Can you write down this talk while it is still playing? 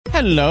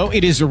Hello,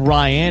 it is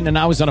Ryan, and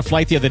I was on a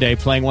flight the other day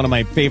playing one of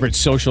my favorite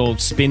social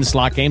spin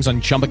slot games on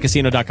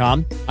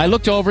ChumbaCasino.com. I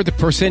looked over at the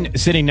person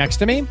sitting next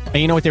to me, and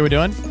you know what they were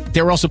doing?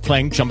 They were also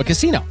playing Chumba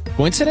Casino.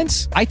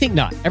 Coincidence? I think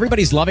not.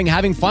 Everybody's loving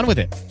having fun with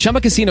it.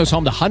 Chumba Casino is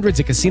home to hundreds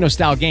of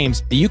casino-style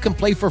games that you can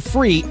play for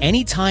free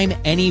anytime,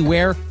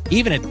 anywhere,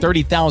 even at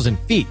 30,000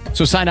 feet.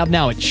 So sign up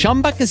now at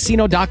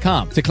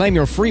ChumbaCasino.com to claim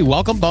your free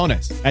welcome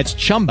bonus. That's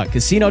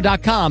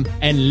ChumbaCasino.com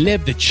and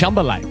live the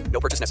Chumba life.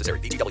 No purchase necessary.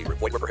 VGW.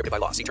 Void where prohibited by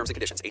law. See terms and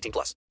conditions. 18+.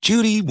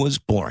 Judy was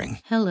boring.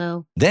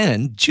 Hello.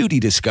 Then Judy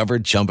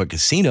discovered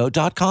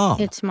ChumbaCasino.com.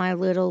 It's my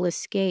little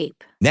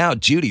escape. Now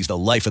Judy's the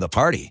life of the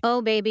party.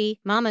 Oh, baby,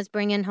 mama's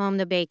bringing home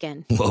the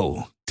bacon.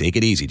 Whoa, take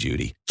it easy,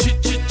 Judy.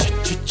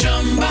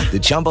 The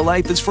Chumba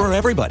life is for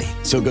everybody.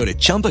 So go to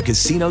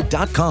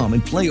ChumbaCasino.com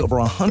and play over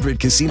 100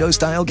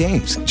 casino-style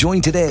games. Join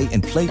today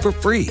and play for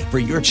free for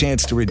your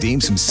chance to redeem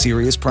some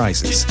serious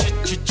prizes.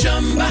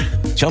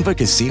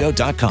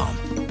 ChumbaCasino.com.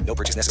 No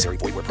purchase necessary.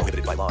 Void where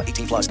prohibited by law.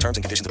 18+. Terms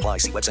and conditions apply.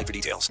 See website for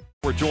details.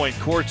 We're joined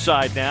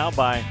courtside now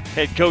by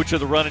head coach of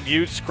the Runnin'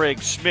 Utes,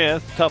 Craig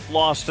Smith. Tough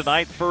loss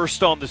tonight,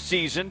 first on the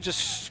season.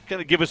 Just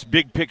kind of give us a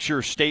big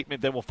picture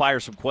statement, then we'll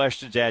fire some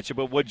questions at you.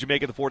 But what did you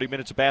make of the 40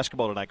 minutes of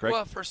basketball tonight, Craig?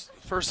 Well, first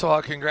of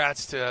all,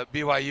 congrats to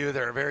BYU.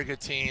 They're a very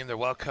good team. They're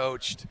well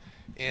coached,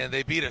 and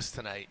they beat us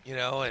tonight. You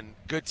know, and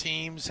good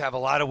teams have a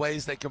lot of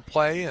ways they can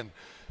play, and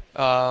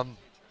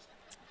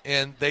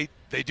they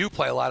do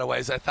play a lot of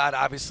ways. I thought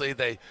obviously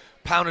they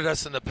pounded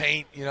us in the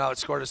paint. You know, it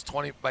scored us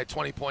 20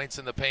 points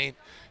in the paint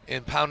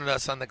and pounded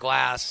us on the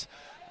glass.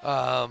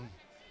 And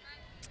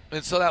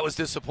so that was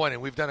disappointing.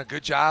 We've done a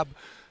good job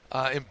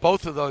in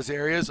both of those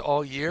areas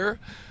all year.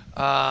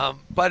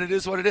 But it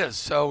is what it is.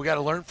 So we got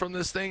to learn from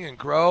this thing and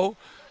grow.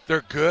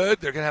 They're good.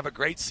 They're going to have a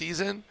great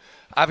season.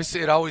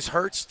 Obviously, it always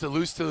hurts to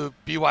lose to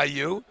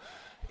BYU,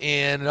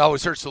 and it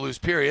always hurts to lose,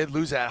 period.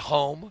 Lose at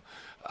home.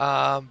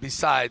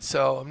 Besides,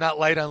 so I'm not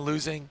light on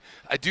losing.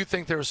 I do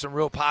think there were some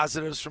real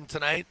positives from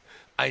tonight.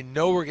 I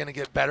know we're going to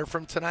get better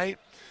from tonight,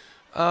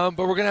 but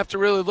we're going to have to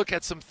really look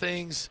at some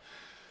things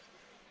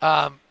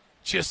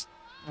just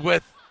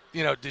with,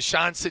 you know,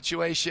 Deshaun's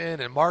situation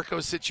and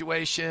Marco's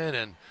situation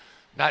and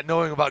not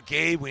knowing about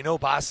Gabe. We know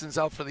Boston's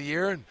out for the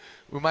year, and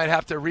we might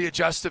have to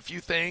readjust a few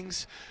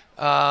things.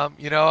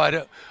 You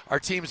know, our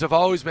teams have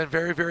always been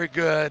very, very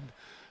good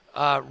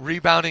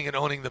rebounding and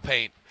owning the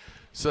paint.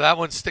 So that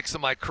one sticks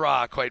in my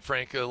craw, quite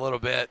frankly, a little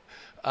bit.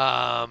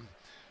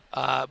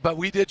 But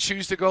we did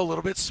choose to go a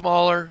little bit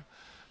smaller,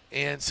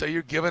 and so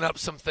you're giving up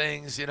some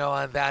things, you know,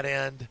 on that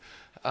end.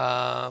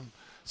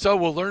 So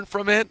we'll learn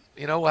from it.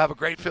 You know, we'll have a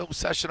great film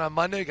session on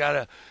Monday. Got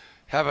to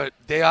have a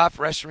day off,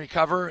 rest and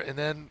recover, and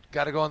then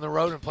got to go on the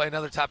road and play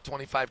another top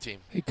 25 team.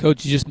 Hey,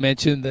 Coach, you just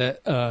mentioned that,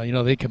 you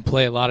know, they can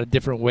play a lot of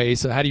different ways.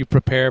 So how do you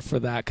prepare for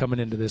that coming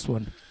into this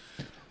one?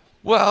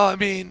 Well, I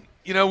mean,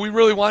 you know, we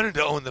really wanted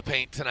to own the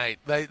paint tonight.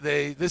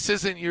 This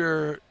isn't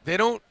your – they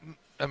don't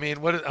 – I mean,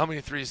 how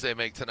many threes they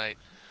make tonight?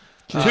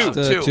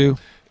 Two.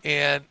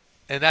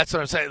 And that's what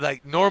I'm saying.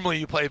 Like, normally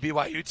you play a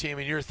BYU team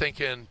and you're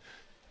thinking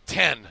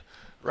 10,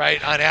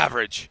 right, on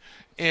average.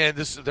 And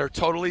they're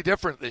totally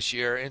different this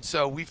year. And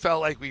so we felt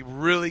like we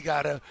really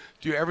got to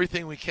do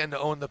everything we can to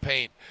own the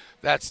paint.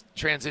 That's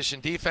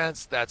transition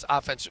defense. That's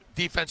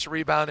defense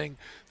rebounding.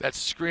 That's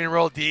screen and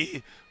roll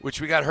D,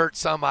 which we got hurt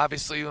some,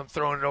 obviously, when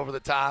throwing it over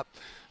the top.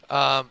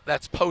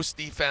 That's post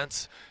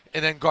defense,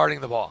 and then guarding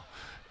the ball.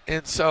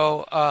 And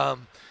so,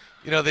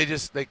 you know,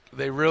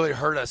 they really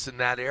hurt us in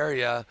that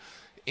area.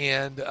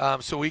 And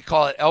so we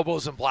call it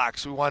elbows and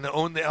blocks. We want to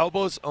own the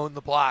elbows, own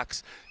the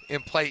blocks,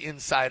 and play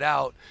inside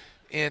out.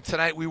 And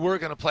tonight we were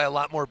going to play a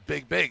lot more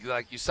big.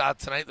 Like you saw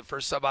tonight, the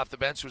first sub off the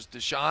bench was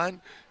Deshaun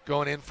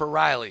going in for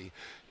Riley.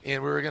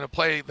 And we were going to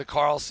play the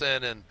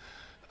Carlson and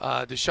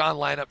Deshaun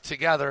lineup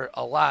together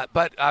a lot.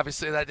 But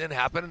obviously that didn't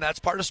happen, and that's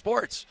part of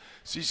sports.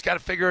 So you just got to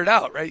figure it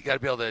out, right? You got to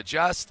be able to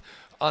adjust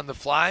on the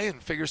fly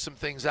and figure some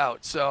things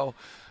out. So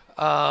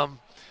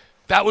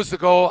that was the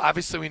goal.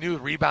 Obviously we knew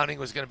rebounding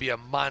was going to be a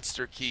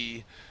monster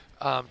key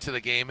to the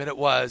game, and it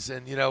was.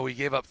 And, you know, we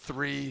gave up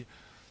three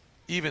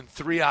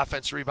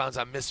offensive rebounds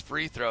on missed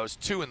free throws,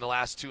 2 in the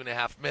last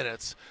 2.5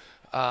 minutes.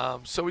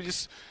 So we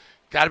just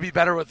got to be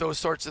better with those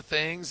sorts of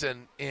things,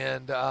 and we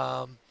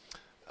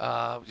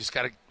just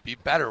got to be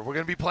better. We're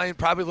going to be playing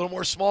probably a little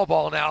more small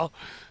ball now.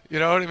 You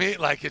know what I mean?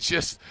 Like, it's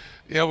just,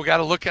 you know, we got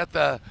to look at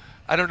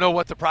I don't know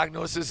what the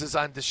prognosis is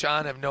on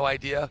Deshaun. I have no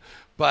idea.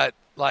 But,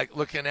 like,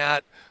 looking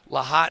at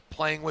Lahat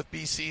playing with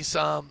BC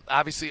some,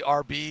 obviously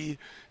RB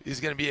is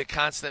going to be a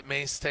constant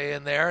mainstay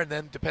in there. And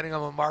then depending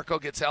on when Marco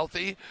gets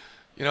healthy,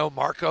 you know,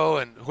 Marco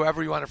and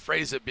whoever you want to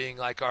phrase it being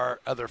like our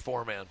other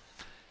four-man.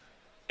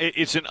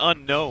 It's an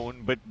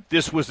unknown, but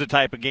this was the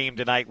type of game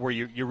tonight where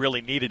you really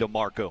needed a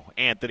Marco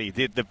Anthony.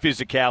 The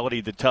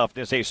physicality, the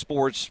toughness. Hey,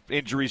 sports,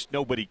 injuries,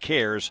 nobody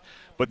cares.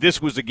 But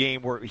this was a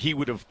game where he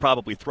would have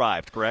probably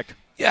thrived, correct?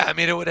 Yeah, I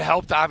mean, it would have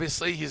helped,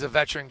 obviously. He's a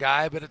veteran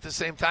guy, but at the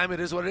same time, it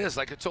is what it is.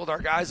 Like I told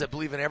our guys, I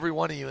believe in every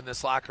one of you in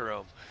this locker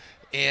room.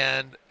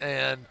 And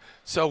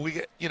so we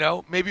get, you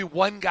know, maybe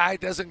one guy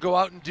doesn't go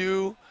out and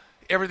do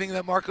everything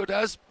that Marco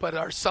does,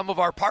 but some of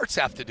our parts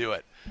have to do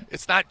it.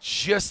 It's not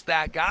just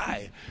that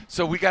guy.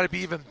 So we got to be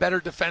even better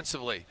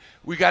defensively.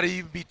 We got to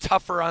even be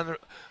tougher on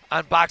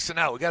boxing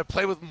out. We got to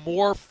play with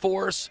more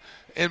force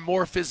and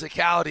more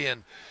physicality.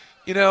 And,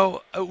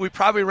 we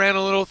probably ran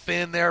a little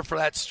thin there for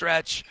that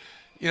stretch.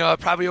 I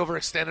probably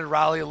overextended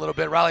Raleigh a little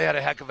bit. Raleigh had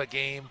a heck of a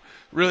game.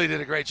 Really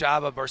did a great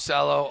job of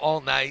Barcelo all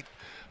night.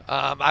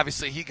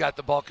 Obviously, he got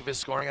the bulk of his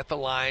scoring at the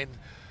line.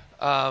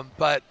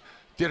 But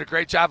did a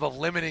great job of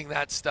limiting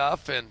that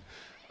stuff. And,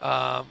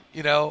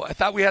 I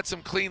thought we had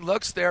some clean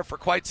looks there for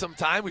quite some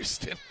time. We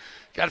just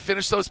got to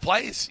finish those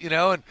plays,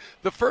 And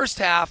the first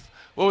half,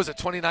 what was it,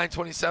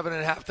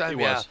 29-27 at halftime?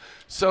 Yeah.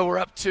 So we're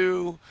up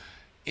 2,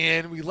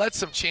 and we let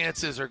some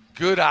chances or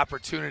good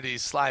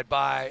opportunities slide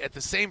by. At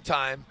the same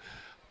time,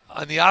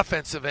 on the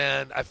offensive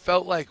end, I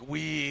felt like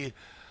I'm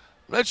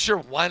not sure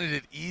wanted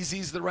it easy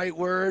is the right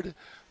word,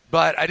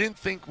 but I didn't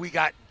think we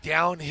got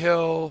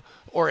downhill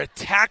or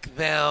attacked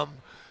them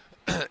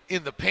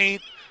in the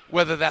paint,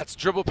 whether that's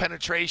dribble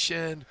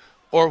penetration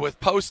or with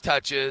post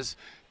touches,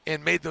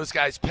 and made those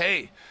guys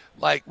pay.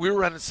 Like, we were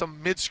running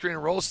some mid-screen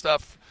roll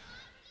stuff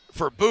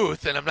for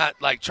Booth, and I'm not,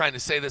 trying to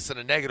say this in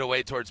a negative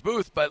way towards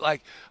Booth, but, I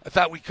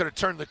thought we could have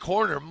turned the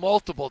corner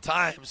multiple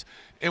times,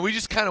 and we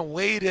just kind of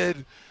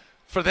waited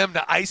for them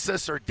to ice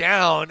us or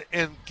down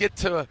and get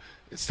to,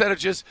 instead of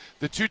just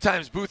the 2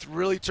 times Booth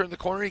really turned the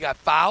corner, he got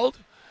fouled,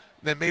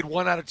 then made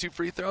 1 out of 2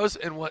 free throws,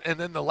 and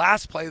then the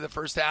last play of the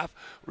first half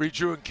where he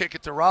drew and kick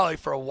it to Raleigh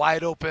for a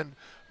wide-open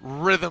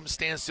rhythm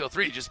standstill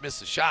 3. He just missed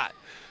the shot.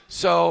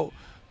 So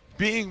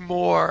being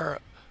more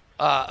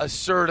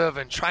assertive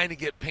and trying to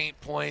get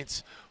paint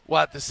points,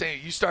 while at the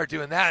same, you start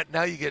doing that,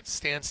 now you get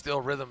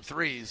standstill rhythm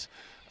 3s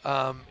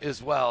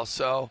as well.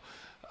 So,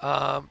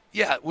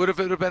 would it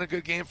have been a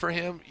good game for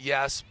him?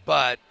 Yes,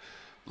 but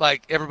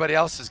everybody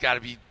else has got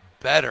to be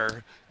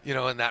better,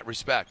 in that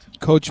respect.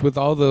 Coach, with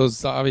all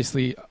those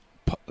obviously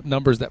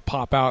numbers that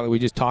pop out that we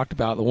just talked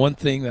about, the one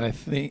thing that I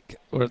think,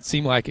 or it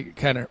seemed like it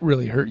kind of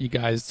really hurt you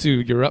guys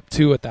too, you're up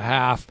 2 at the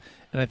half,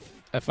 and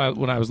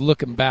when I was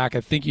looking back,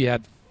 I think you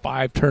had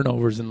 5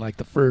 turnovers in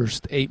the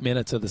first 8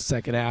 minutes of the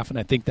second half, and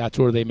I think that's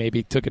where they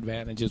maybe took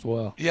advantage as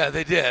well. Yeah,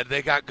 they did.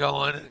 They got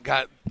going and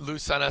got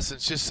loose on us.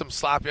 It's just some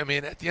sloppy. I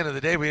mean, at the end of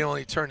the day, we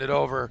only turned it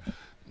over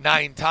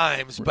 9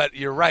 times, but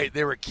you're right.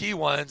 They were key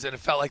ones, and it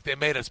felt like they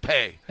made us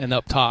pay. And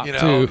up top,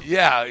 too.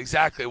 Yeah,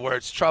 exactly, where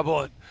it's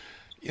trouble. And,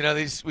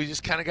 we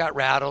just kind of got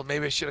rattled.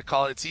 Maybe I should have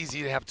called it. It's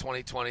easy to have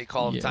 20-20,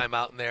 call a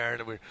timeout in there,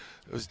 and I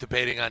was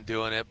debating on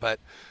doing it. But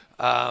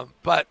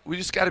we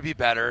just got to be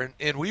better,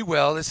 and we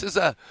will.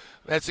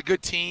 That's a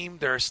good team.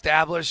 They're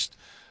established.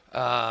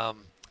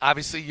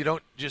 Obviously, you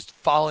don't just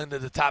fall into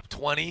the top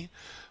 20.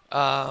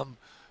 So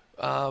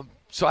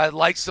I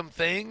like some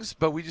things,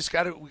 but we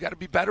got to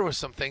be better with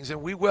some things,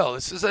 and we will.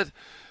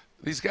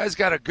 These guys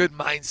got a good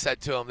mindset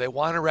to them. They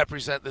want to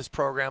represent this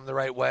program the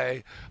right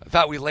way. I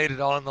thought we laid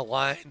it all on the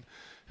line.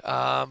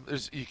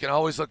 You can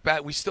always look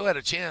back. We still had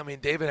a chance. I mean,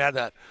 David had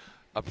a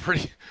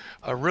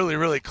really,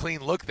 really clean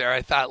look there,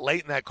 I thought,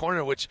 late in that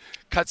corner, which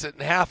cuts it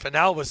in half, and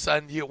now all of a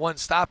sudden you get one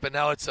stop, and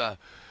now it's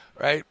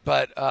right?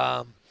 But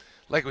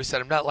like we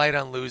said, I'm not light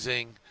on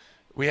losing.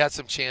 We had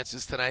some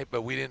chances tonight,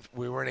 but we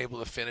weren't able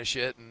to finish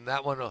it, and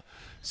that one will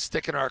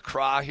stick in our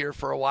craw here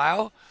for a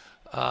while.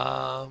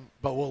 But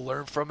we'll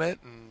learn from it,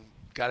 and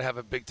got to have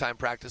a big-time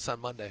practice on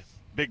Monday.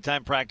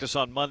 Big-time practice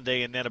on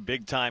Monday, and then a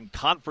big-time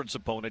conference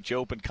opponent. You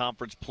open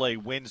conference play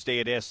Wednesday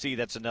at SC.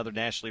 That's another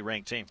nationally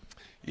ranked team.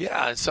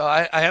 Yeah, so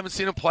I haven't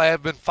seen them play.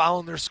 I've been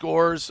following their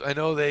scores. I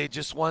know they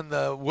just won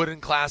the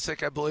Wooden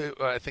Classic, I believe.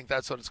 I think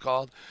that's what it's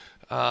called,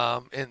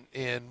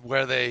 in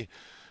where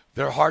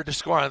they're hard to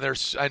score on.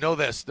 I know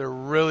this. They're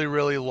really,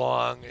 really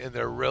long, and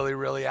they're really,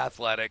 really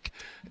athletic,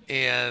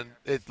 and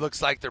it looks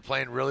like they're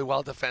playing really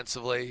well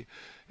defensively.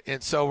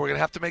 And so we're going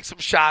to have to make some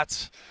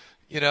shots.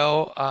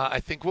 I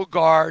think we'll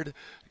guard.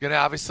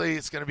 Obviously,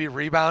 it's going to be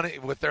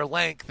rebounding with their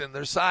length and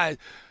their size.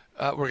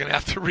 We're going to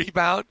have to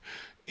rebound,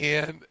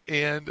 and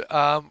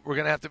we're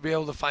going to have to be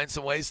able to find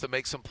some ways to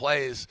make some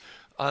plays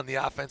on the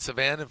offensive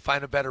end and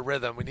find a better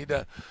rhythm. We need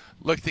to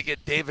look to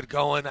get David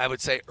going, I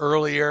would say,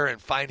 earlier and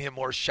find him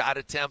more shot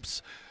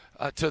attempts.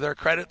 To their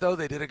credit, though,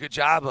 they did a good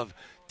job of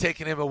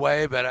taking him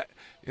away. But,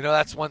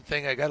 that's one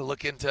thing I got to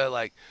look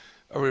into,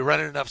 are we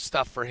running enough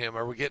stuff for him?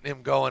 Are we getting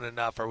him going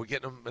enough? Are we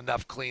getting him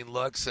enough clean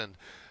looks? And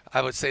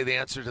I would say the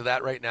answer to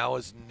that right now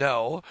is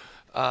no.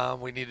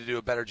 We need to do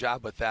a better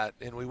job with that,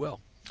 and we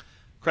will.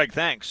 Craig,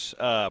 thanks.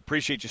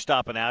 Appreciate you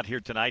stopping out here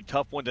tonight.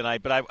 Tough one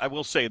tonight, but I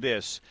will say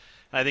this.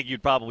 I think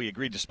you'd probably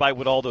agree, despite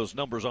what all those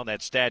numbers on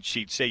that stat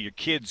sheet say, your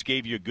kids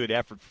gave you a good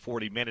effort for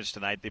 40 minutes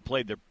tonight. They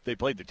played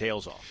their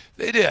tails off.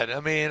 They did. I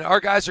mean, our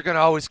guys are going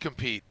to always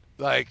compete.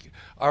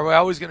 Are we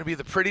always going to be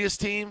the prettiest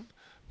team?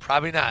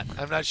 Probably not.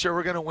 I'm not sure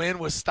we're going to win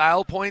with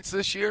style points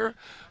this year.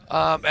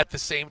 At the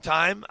same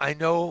time, I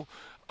know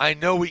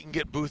we can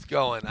get Booth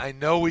going. I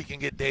know we can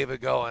get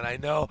David going. I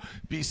know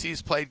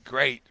BC's played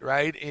great,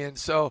 right? And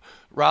so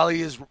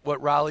Raleigh is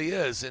what Raleigh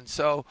is. And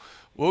so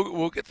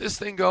we'll get this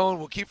thing going.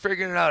 We'll keep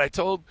figuring it out. I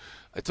told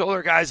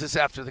our guys this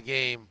after the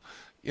game.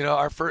 you know,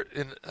 our first,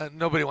 and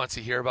nobody wants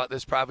to hear about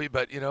this probably,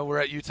 but, you know, we're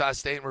at Utah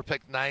State and we're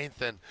picked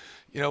 9th, and,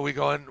 you know, we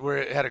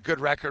had a good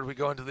record. We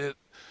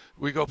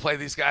go play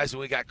these guys and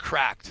we got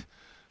cracked.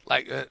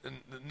 Like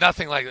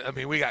nothing like, I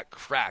mean, we got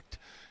cracked.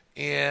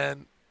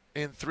 And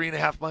in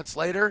 3.5 months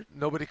later,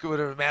 nobody could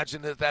have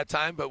imagined it at that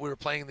time, but we were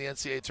playing in the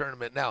NCAA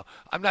tournament. Now,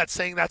 I'm not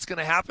saying that's going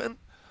to happen,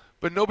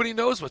 but nobody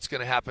knows what's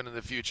going to happen in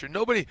the future.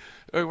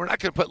 We're not going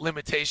to put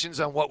limitations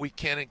on what we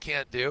can and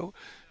can't do.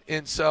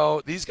 And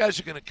so these guys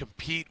are going to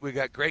compete. We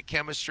got great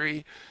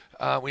chemistry.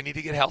 We need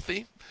to get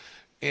healthy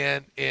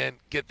and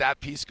get that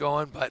piece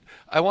going. But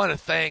I want to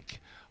thank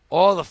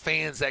all the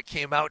fans that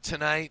came out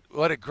tonight.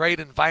 What a great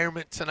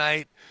environment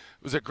tonight.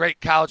 It was a great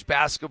college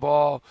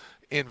basketball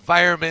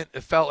environment.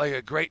 It felt like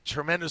a great,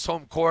 tremendous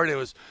home court. It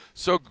was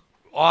so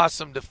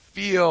awesome to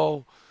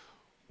feel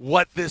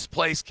what this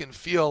place can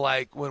feel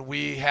like when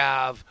we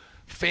have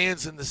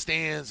fans in the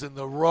stands and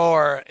the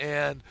roar,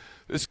 and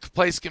this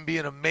place can be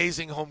an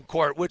amazing home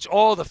court, which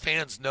all the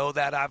fans know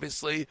that,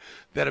 obviously,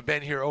 that have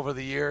been here over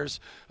the years.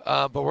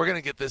 But we're going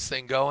to get this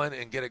thing going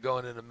and get it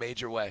going in a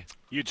major way.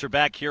 Utes are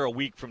back here a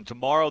week from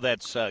tomorrow.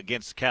 That's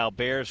against the Cal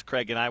Bears.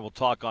 Craig and I will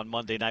talk on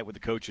Monday night with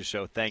the Coaches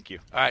Show. Thank you.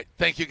 All right.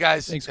 Thank you,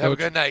 guys. Thanks, Have Coach.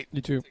 a good night.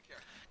 You too.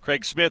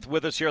 Craig Smith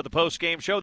with us here on the post-game show.